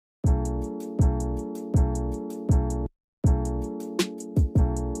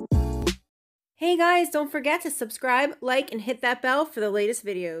Hey guys, don't forget to subscribe, like, and hit that bell for the latest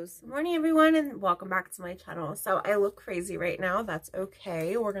videos. Good morning everyone and welcome back to my channel. So I look crazy right now. That's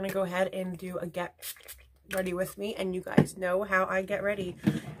okay. We're going to go ahead and do a get ready with me, and you guys know how I get ready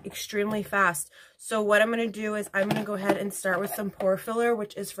extremely fast. So what I'm going to do is I'm going to go ahead and start with some pore filler,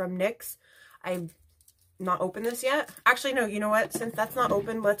 which is from NYX. I've not opened this yet. Actually, no, you know what? Since that's not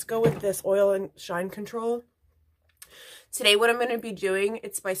open, let's go with this Oil and Shine Control. Today what I'm going to be doing,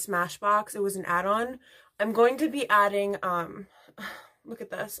 it's by Smashbox. It was an add-on. I'm going to be adding, look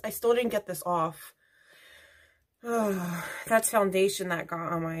at this. I still didn't get this off. Oh, that's foundation that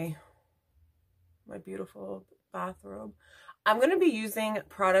got on my beautiful bathrobe. I'm going to be using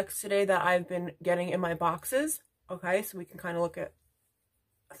products today that I've been getting in my boxes. Okay, so we can kind of look at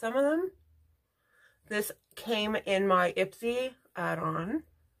some of them. This came in my Ipsy add-on.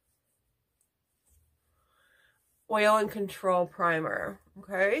 Oil and Control Primer.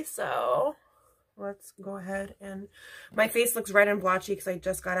 Okay, so let's go ahead and my face looks red and blotchy because I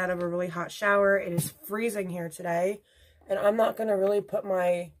just got out of a really hot shower. It is freezing here today, and I'm not going to really put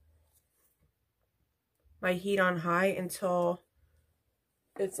my heat on high until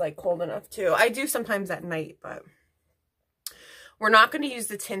it's like cold enough too. I do sometimes at night, but we're not going to use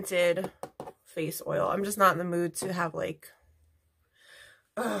the tinted face oil. I'm just not in the mood to have like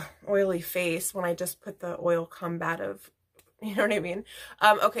oily face when I just put the oil combative, you know what I mean?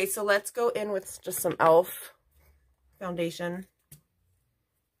 Okay, so let's go in with just some e.l.f. foundation.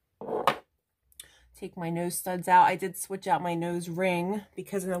 Take my nose studs out. I did switch out my nose ring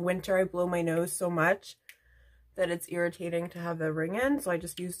because in the winter I blow my nose so much that it's irritating to have the ring in, so I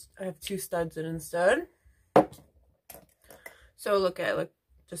have two studs in instead. So look,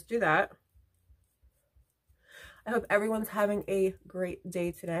 just do that. I hope everyone's having a great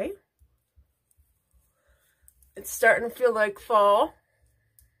day today. It's starting to feel like fall.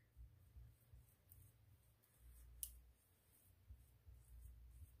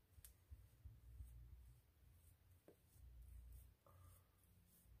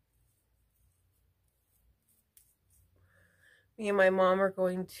 Me and my mom are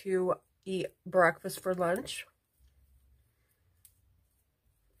going to eat breakfast for lunch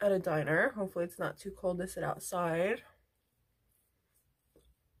at a diner. Hopefully it's not too cold to sit outside.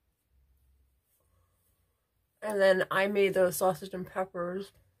 And then I made those sausage and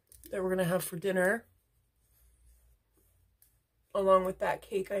peppers that we're gonna have for dinner, along with that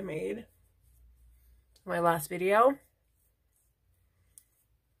cake I made in my last video.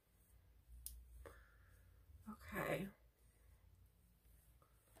 Okay.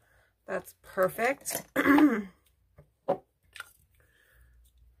 That's perfect.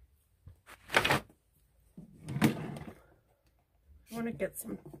 I want to get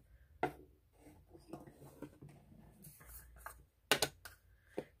some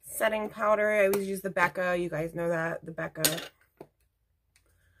setting powder. I always use the Becca. You guys know that, the Becca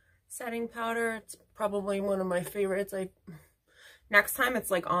setting powder. It's probably one of my favorites. Next time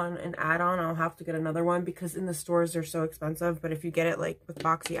it's like on an add-on, I'll have to get another one because in the stores they're so expensive. But if you get it like with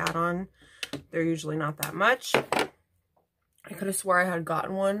boxy add-on, they're usually not that much. I could have swore I had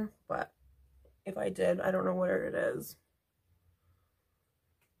gotten one, but if I did, I don't know where it is.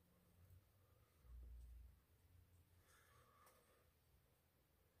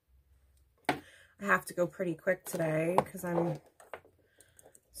 I have to go pretty quick today because I'm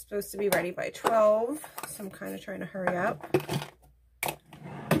supposed to be ready by 12, so I'm kind of trying to hurry up.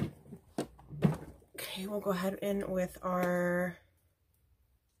 Okay, we'll go ahead in with our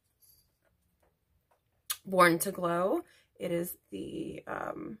Born to Glow. It is the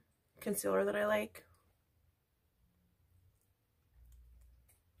concealer that I like.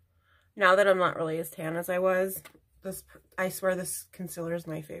 Now that I'm not really as tan as I was, I swear this concealer is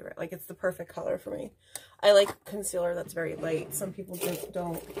my favorite. Like, it's the perfect color for me. I like concealer that's very light. Some people just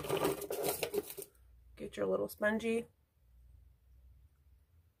don't. Get your little spongy.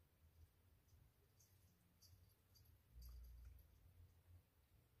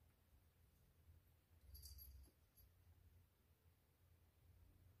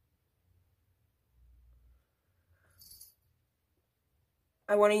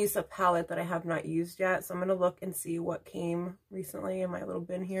 I want to use a palette that I have not used yet, so I'm going to look and see what came recently in my little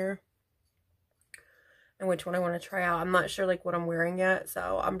bin here and which one I want to try out. I'm not sure like what I'm wearing yet,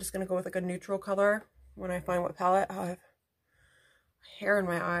 so I'm just going to go with like a neutral color when I find what palette. Oh, I have hair in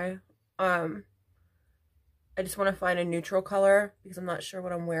my eye. I just want to find a neutral color because I'm not sure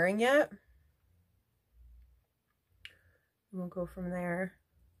what I'm wearing yet. And we'll go from there.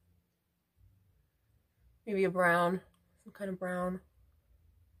 Maybe a brown, some kind of brown.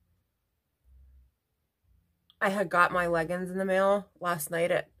 I had got my leggings in the mail last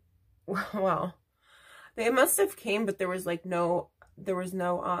night at well, they must have came, but there was like no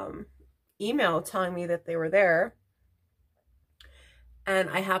email telling me that they were there.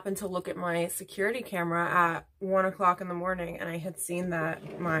 And I happened to look at my security camera at 1 o'clock in the morning, and I had seen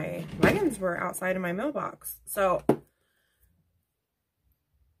that my leggings were outside of my mailbox. So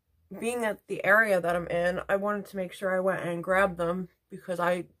being at the area that I'm in, I wanted to make sure I went and grabbed them because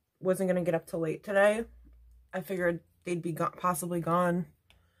I wasn't going to get up till late today. I figured they'd be possibly gone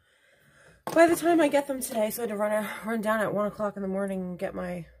by the time I get them today. So I had to run down at 1 o'clock in the morning and get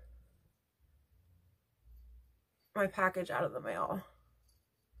my package out of the mail.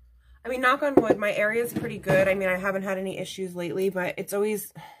 I mean, knock on wood, my area is pretty good. I mean, I haven't had any issues lately, but it's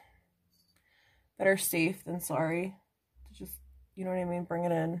always better safe than sorry to just, you know what I mean, bring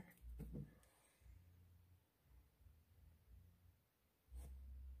it in.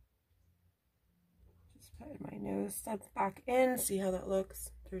 Just put my nose studs back in, see how that looks.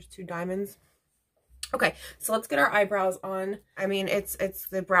 There's 2 diamonds. Okay, so let's get our eyebrows on. I mean, it's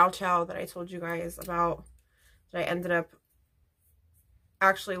the brow chow that I told you guys about that I ended up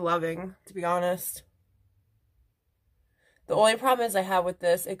actually loving, to be honest. The only problem is I have with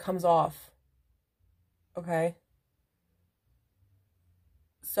this, it comes off. Okay.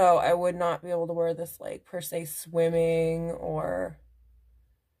 So I would not be able to wear this like per se swimming or,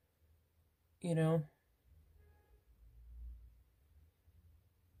 you know.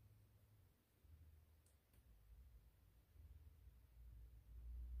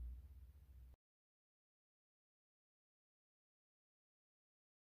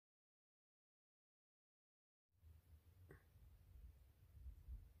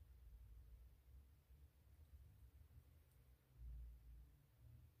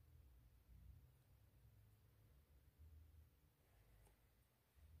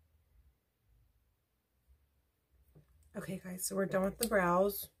 Okay, guys, so we're done with the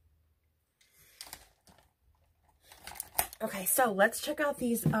brows. Okay, so let's check out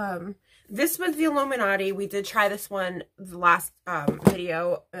these. This was the Illuminati. We did try this one the last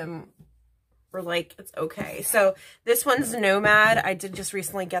video. We're like, it's okay. So this one's Nomad. I did just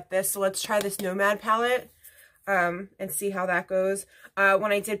recently get this. So let's try this Nomad palette and see how that goes.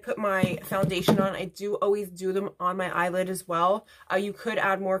 When I did put my foundation on, I do always do them on my eyelid as well. You could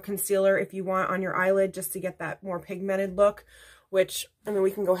add more concealer if you want on your eyelid just to get that more pigmented look, which, I mean,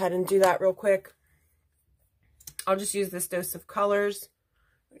 we can go ahead and do that real quick. I'll just use this Dose of Colors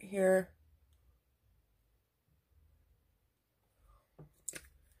right here.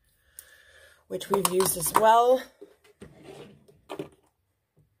 Which we've used as well.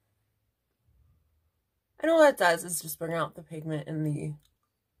 And all that does is just bring out the pigment in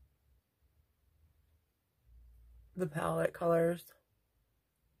the palette colors.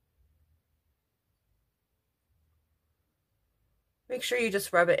 Make sure you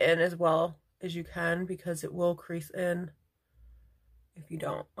just rub it in as well as you can because it will crease in if you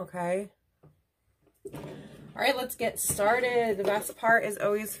don't, okay? All right, let's get started. The best part is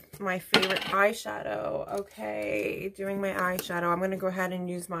always my favorite eyeshadow. Okay, doing my eyeshadow. I'm going to go ahead and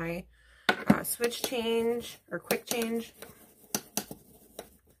use my switch change or quick change.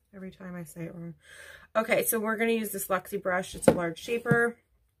 Every time I say it wrong. Okay, so we're going to use this Luxie brush. It's a large shaper.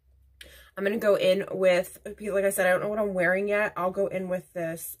 I'm going to go in with, like I said, I don't know what I'm wearing yet. I'll go in with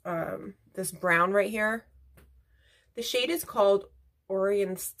this, this brown right here. The shade is called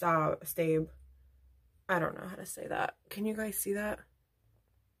Orient Stabe. I don't know how to say that. Can you guys see that?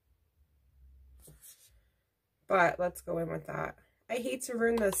 But let's go in with that. I hate to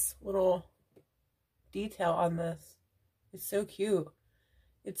ruin this little detail on this. It's so cute.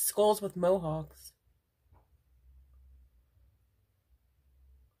 It's skulls with mohawks.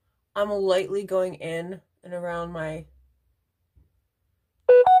 I'm lightly going in and around my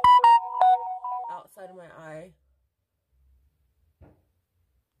outside of my eye.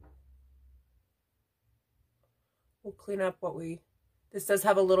 We'll clean up what this does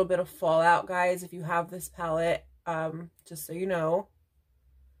have a little bit of fallout, guys, if you have this palette, just so you know.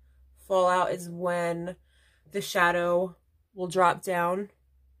 Fallout is when the shadow will drop down.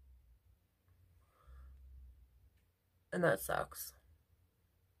 And that sucks.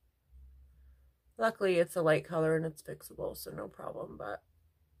 Luckily, it's a light color and it's fixable, so no problem, but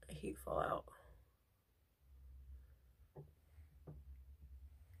I hate fallout.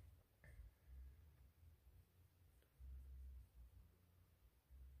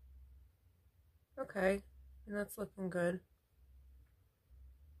 Okay, and that's looking good.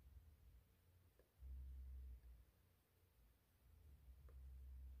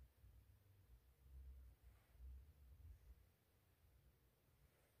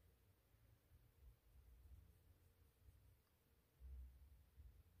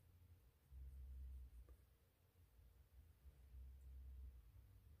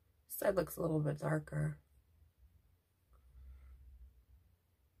 side looks a little bit darker.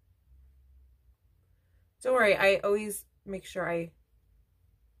 Don't worry, I always make sure I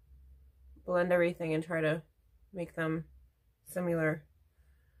blend everything and try to make them similar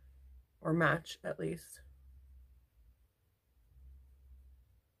or match at least.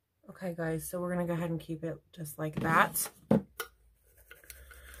 Okay guys, so we're gonna go ahead and keep it just like that.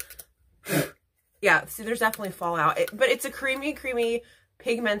 Yeah, see, there's definitely fallout, but it's a creamy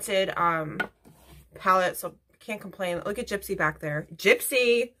pigmented palette, so can't complain. Look at Gypsy back there.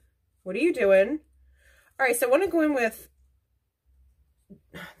 Gypsy, what are you doing? All right, so I want to go in with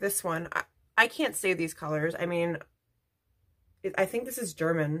this one. I can't say these colors. I mean, I think this is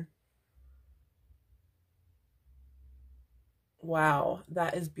German. Wow,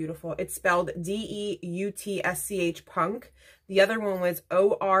 that is beautiful. It's spelled D-E-U-T-S-C-H, punk. The other one was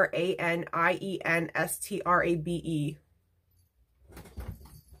O-R-A-N-I-E-N-S-T-R-A-B-E.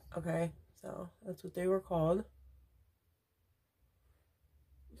 Okay, so that's what they were called.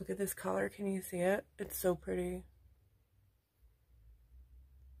 Look at this color. Can you see it? It's so pretty.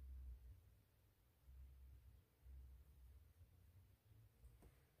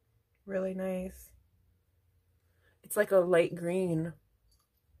 Really nice. It's like a light green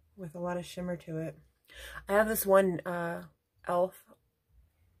with a lot of shimmer to it. I have this one e.l.f.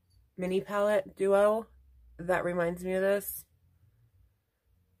 mini palette duo that reminds me of this.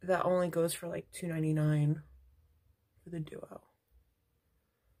 That only goes for like $2.99 for the duo.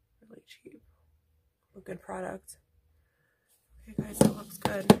 Really cheap. A good product. Okay guys, that looks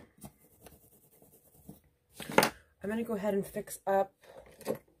good. I'm going to go ahead and fix up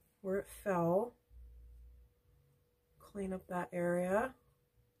where it fell. Clean up that area.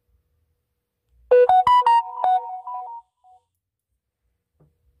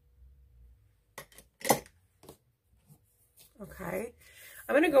 Okay.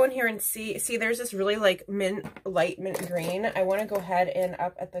 I'm going to go in here and see there's this really like light mint green. I want to go ahead and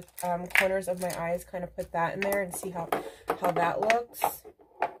up at the corners of my eyes, kind of put that in there and see how that looks.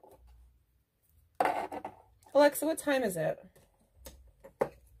 Alexa, what time is it?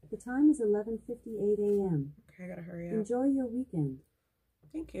 The time is 11:58 a.m. Okay, I gotta hurry up. Enjoy your weekend.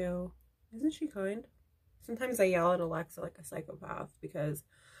 Thank you. Isn't she kind? Sometimes I yell at Alexa like a psychopath because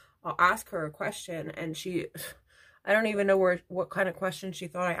I'll ask her a question and I don't even know what kind of question she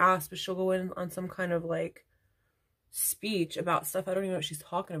thought I asked, but she'll go in on some kind of like speech about stuff I don't even know what she's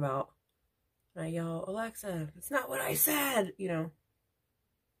talking about. And I yell, Alexa, it's not what I said, you know.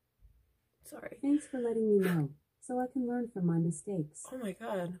 Sorry. Thanks for letting me know, so I can learn from my mistakes. Oh my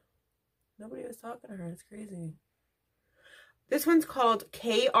god. Nobody was talking to her. It's crazy. This one's called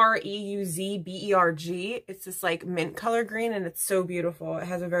K-R-E-U-Z-B-E-R-G. It's this like mint color green and it's so beautiful. It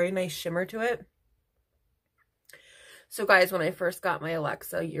has a very nice shimmer to it. So guys, when I first got my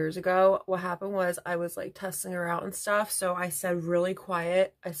Alexa years ago, what happened was I was like testing her out and stuff. So I said really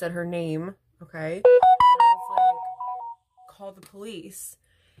quiet, I said her name, okay? And I was like, call the police.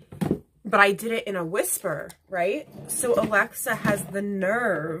 But I did it in a whisper, right? So Alexa has the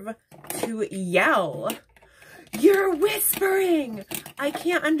nerve to yell, "You're whispering! I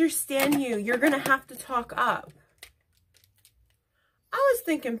can't understand you. You're gonna have to talk up." I was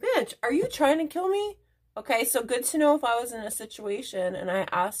thinking, bitch, are you trying to kill me? Okay, so good to know if I was in a situation and I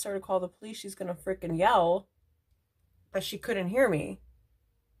asked her to call the police, she's gonna freaking yell that she couldn't hear me.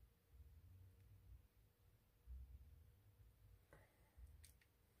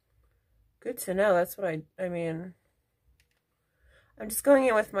 Good to know. That's what I mean. I'm just going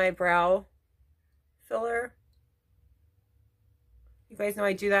in with my brow filler. You guys know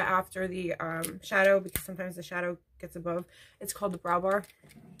I do that after the shadow because sometimes the shadow gets above. It's called the Brow Bar.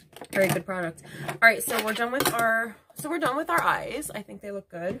 Very good product. All right, so we're done with our eyes. I think they look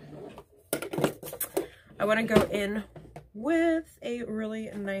good. I want to go in with a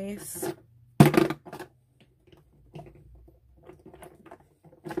really nice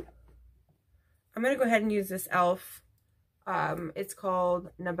I'm going to go ahead and use this e.l.f. It's called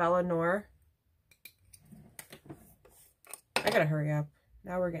Nabella Noir. I gotta hurry up.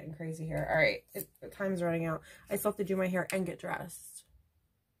 Now we're getting crazy here. All right, the time's running out. I still have to do my hair and get dressed.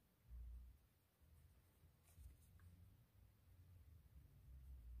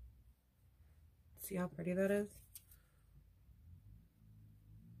 See how pretty that is?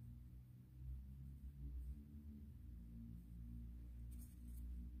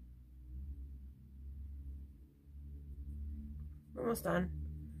 Almost done.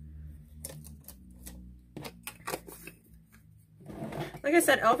 Like I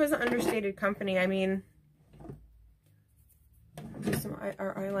said, e.l.f. is an understated company. I mean, do some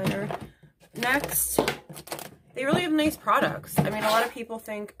our eyeliner. Next, They really have nice products. I mean, a lot of people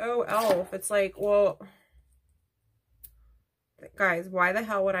think, oh, e.l.f. It's like, well, guys, why the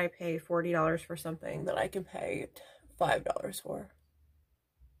hell would I pay $40 for something that I can pay $5 for?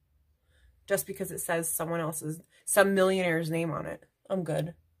 Just because it says some millionaire's name on it. I'm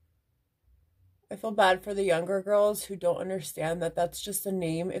good. I feel bad for the younger girls who don't understand that that's just a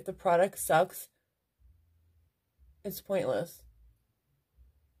name. If the product sucks, it's pointless.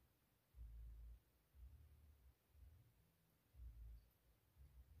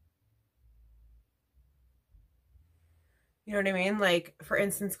 You know what I mean? Like, for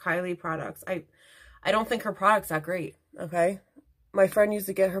instance, Kylie products. I don't think her product's that great, okay? My friend used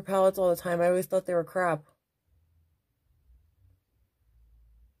to get her palettes all the time. I always thought they were crap.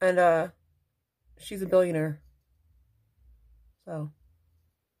 And, she's a billionaire. So.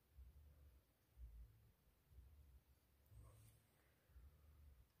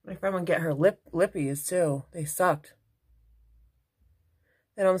 My friend would get her lippies, too. They sucked.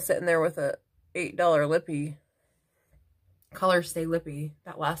 And I'm sitting there with a $8 lippy. Color Stay lippy.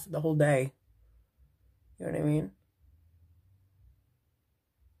 That lasted the whole day. You know what I mean?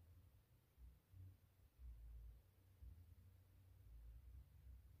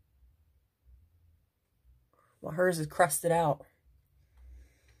 Well, hers is crusted out.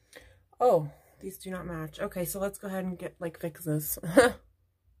 Oh, these do not match. Okay, so let's go ahead and fix this.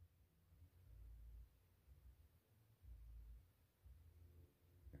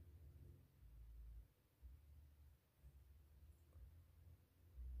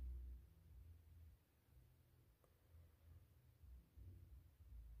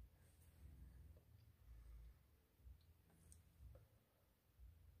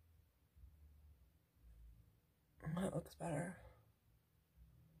 That looks better.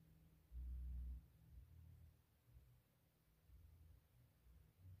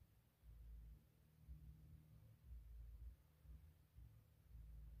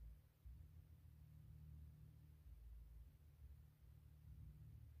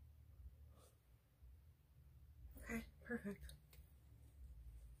 Okay, perfect.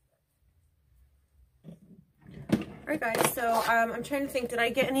 Alright guys, so I'm trying to think, did I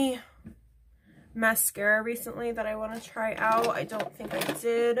get any mascara recently that I want to try out? I don't think I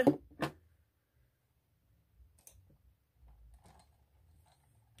did.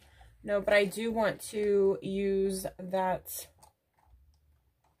 No, but I do want to use that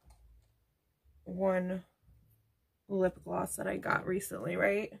one lip gloss that I got recently,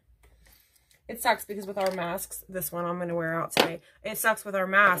 right? It sucks because with our masks, this one I'm going to wear out today. It sucks with our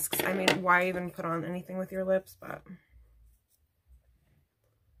masks. I mean, why even put on anything with your lips? But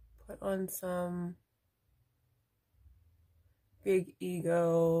put on some Big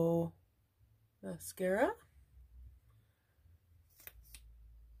Ego mascara.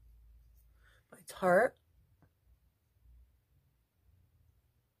 By Tarte.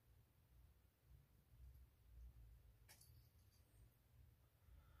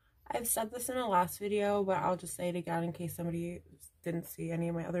 I've said this in a last video, but I'll just say it again in case somebody didn't see any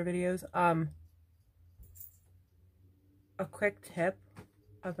of my other videos. A quick tip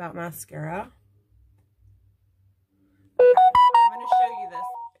about mascara. Okay, I'm going to show you this,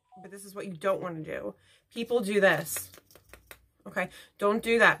 but this is what you don't want to do. People do this. Okay, don't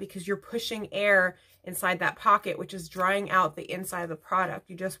do that because you're pushing air inside that pocket, which is drying out the inside of the product.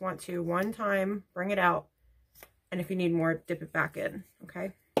 You just want to, one time, bring it out, and if you need more, dip it back in,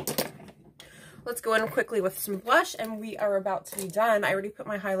 okay? Let's go in quickly with some blush, and we are about to be done. I already put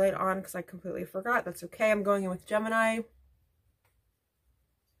my highlight on because I completely forgot. That's okay. I'm going in with Gemini.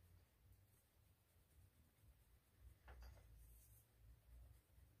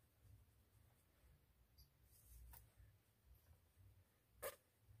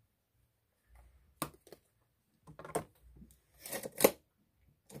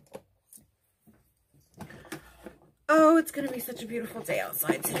 Oh, it's going to be such a beautiful day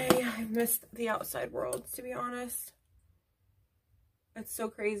outside today. I've missed the outside world, to be honest. It's so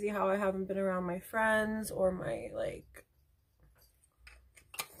crazy how I haven't been around my friends or my, like,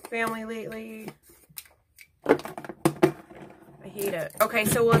 family lately. I hate it. Okay,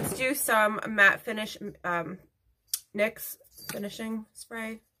 so let's do some matte finish NYX finishing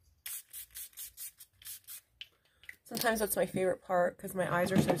spray. Sometimes that's my favorite part because my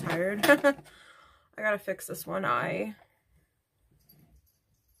eyes are so tired. I gotta fix this one eye.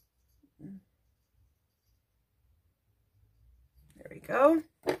 There we go.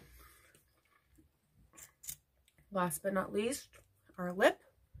 Last but not least, our lip.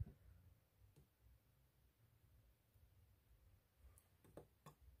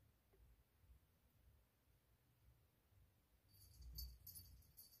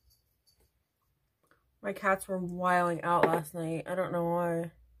 My cats were wilding out last night. I don't know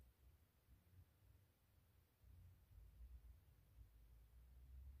why.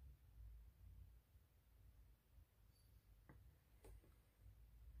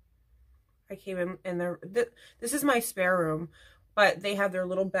 I came in there. This is my spare room, but they have their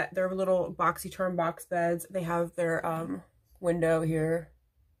little bed, their little boxy turn box beds. They have their window here,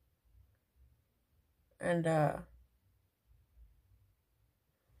 and their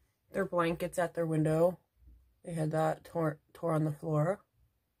blankets at their window. They had that tore on the floor.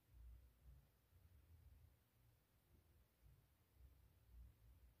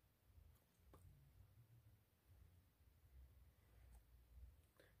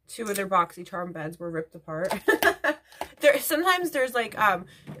 Two of their boxy charm beds were ripped apart. Sometimes there's like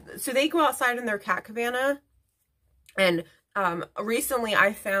so they go outside in their cat cabana, and recently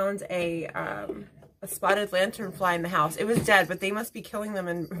I found a spotted lanternfly in the house. It was dead, but they must be killing them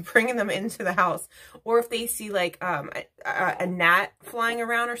and bringing them into the house. Or if they see like a gnat flying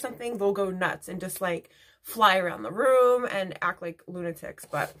around or something, they'll go nuts and just like fly around the room and act like lunatics.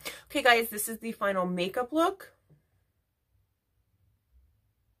 But okay guys, this is the final makeup look.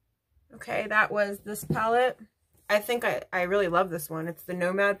 Okay, that was this palette. I think I really love this one. It's the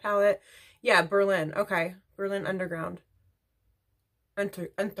Nomad palette. Yeah, Berlin. Okay, Berlin Underground.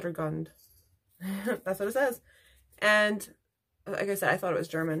 Untergrund. That's what it says. And like I said, I thought it was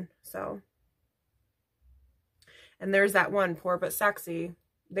German. So, and there's that one, Poor But Sexy.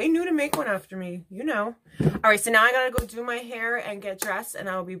 They knew to make one after me, you know. All right, so now I gotta go do my hair and get dressed, and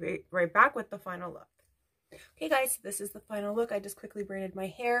I'll be right back with the final look. Okay guys, this is the final look. I just quickly braided my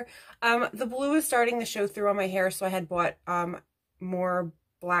hair. The blue is starting to show through on my hair, so I had bought more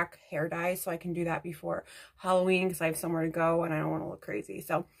black hair dye so I can do that before Halloween because I have somewhere to go and I don't want to look crazy.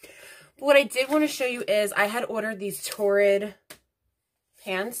 So, but what I did want to show you is I had ordered these Torrid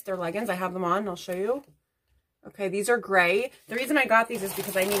pants. They're leggings. I have them on. I'll show you. Okay, these are gray. The reason I got these is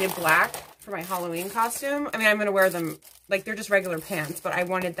because I needed black for my Halloween costume. I mean, I'm going to wear them, like, they're just regular pants, but I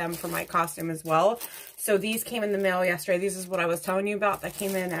wanted them for my costume as well. So these came in the mail yesterday. This is what I was telling you about that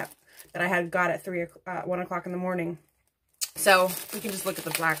came in that I had got at 1 o'clock in the morning. So we can just look at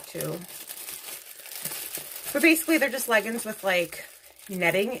the black too. But basically, they're just leggings with, like,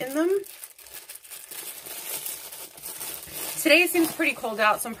 netting in them. Today it seems pretty cold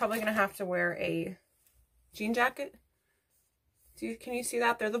out, so I'm probably going to have to wear a jean jacket. Can you see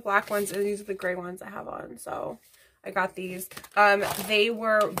that? They're the black ones, and these are the gray ones I have on. So I got these. They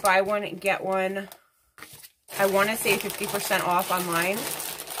were buy one, get one. I want to say 50% off online.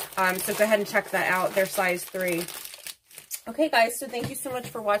 So go ahead and check that out. They're size 3. Okay, guys, so thank you so much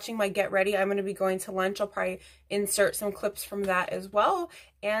for watching my Get Ready. I'm going to be going to lunch. I'll probably insert some clips from that as well.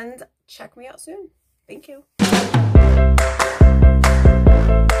 And check me out soon. Thank you.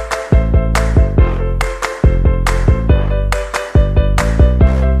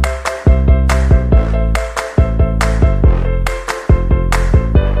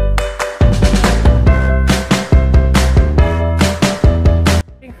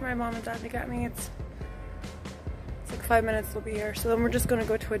 My mom and dad to get me. It's like 5 minutes they'll be here, so then we're just gonna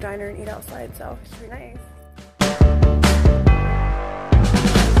go to a diner and eat outside, so it should be nice.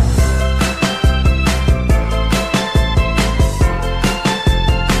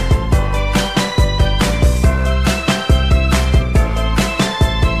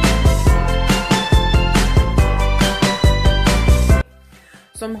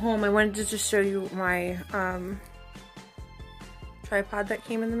 So I'm home. I wanted to just show you my tripod that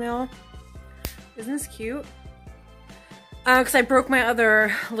came in the mail. Isn't this cute? Because I broke my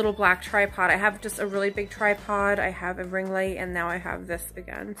other little black tripod. I have just a really big tripod. I have a ring light, and now I have this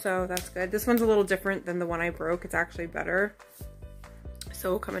again. So that's good. This one's a little different than the one I broke. It's actually better. So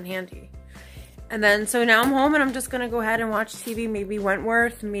it'll come in handy. And then, so now I'm home, and I'm just going to go ahead and watch TV. Maybe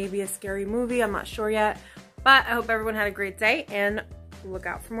Wentworth, maybe a scary movie. I'm not sure yet. But I hope everyone had a great day, and look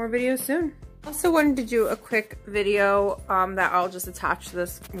out for more videos soon. Also wanted to do a quick video that I'll just attach to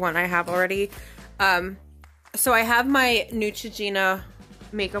this one I have already. So I have my Neutrogena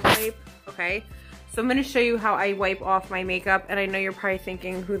makeup wipe, okay? So I'm going to show you how I wipe off my makeup, and I know you're probably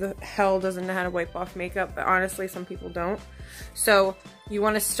thinking, who the hell doesn't know how to wipe off makeup? But honestly, some people don't. So you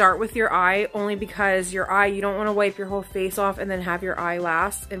want to start with your eye, only because your eye, you don't want to wipe your whole face off and then have your eye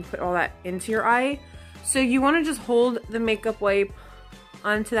last and put all that into your eye. So you want to just hold the makeup wipe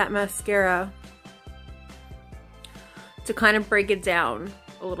onto that mascara to kind of break it down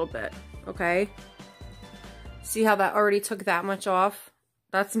a little bit, okay? See how that already took that much off?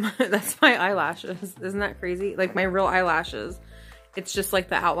 That's my eyelashes. Isn't that crazy? Like my real eyelashes. It's just like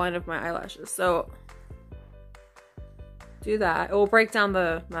the outline of my eyelashes. So do that. It will break down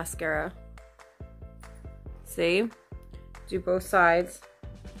the mascara. See? Do both sides.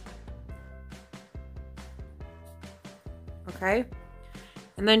 Okay?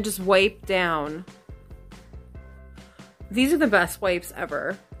 And then just wipe down. These are the best wipes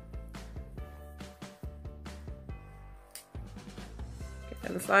ever.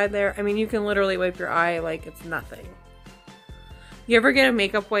 Get inside there. I mean, you can literally wipe your eye like it's nothing. You ever get a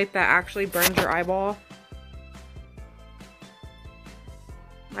makeup wipe that actually burns your eyeball?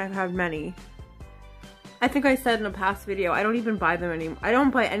 I've had many. I think I said in a past video, I don't even buy them anymore. I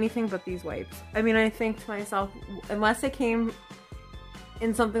don't buy anything but these wipes. I mean, I think to myself, unless it came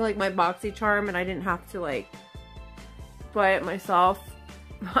in something like my BoxyCharm and I didn't have to like buy it myself,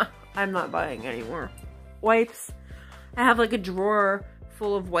 I'm not buying any more wipes. I have like a drawer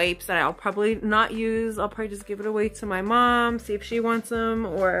full of wipes that I'll probably not use. I'll probably just give it away to my mom, see if she wants them,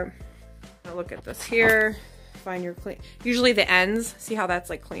 or I'll look at this here, find your clean. Usually the ends, see how that's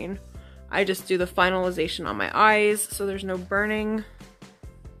like clean? I just do the finalization on my eyes so there's no burning.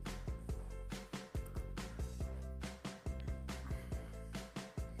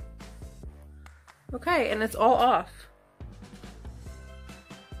 Okay, and it's all off.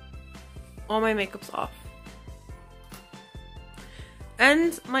 All my makeup's off.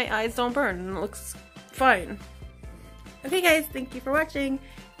 And my eyes don't burn and it looks fine. Okay guys, thank you for watching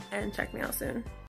and check me out soon.